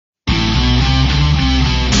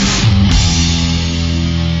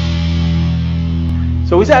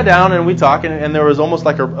we sat down and we talked, and there was almost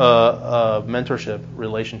like a mentorship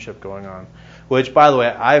relationship going on, which, by the way,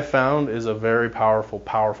 I've found is a very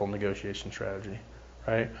powerful negotiation strategy,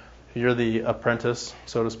 right? You're the apprentice,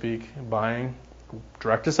 so to speak, buying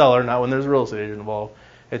direct to seller, not when there's a real estate agent involved.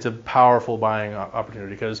 It's a powerful buying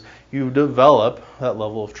opportunity because you develop that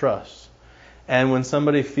level of trust. And when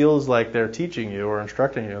somebody feels like they're teaching you or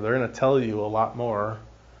instructing you, they're going to tell you a lot more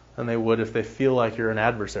than they would if they feel like you're an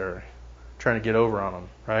adversary trying to get over on them,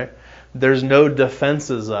 right? There's no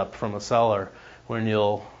defenses up from a seller when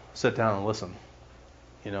you'll sit down and listen.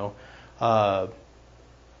 You know,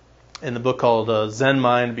 in the book called Zen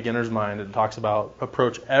Mind, Beginner's Mind, it talks about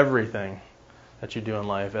approach everything that you do in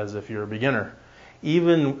life as if you're a beginner.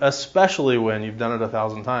 Especially when you've done it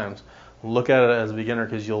 1,000 times. Look at it as a beginner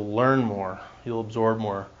because you'll learn more. You'll absorb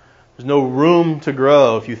more. There's no room to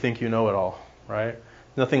grow if you think you know it all, right?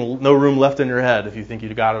 No room left in your head if you think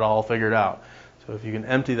you got it all figured out. So if you can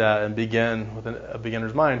empty that and begin with a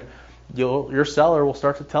beginner's mind, your seller will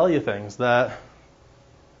start to tell you things that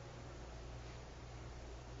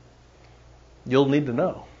you'll need to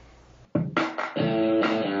know.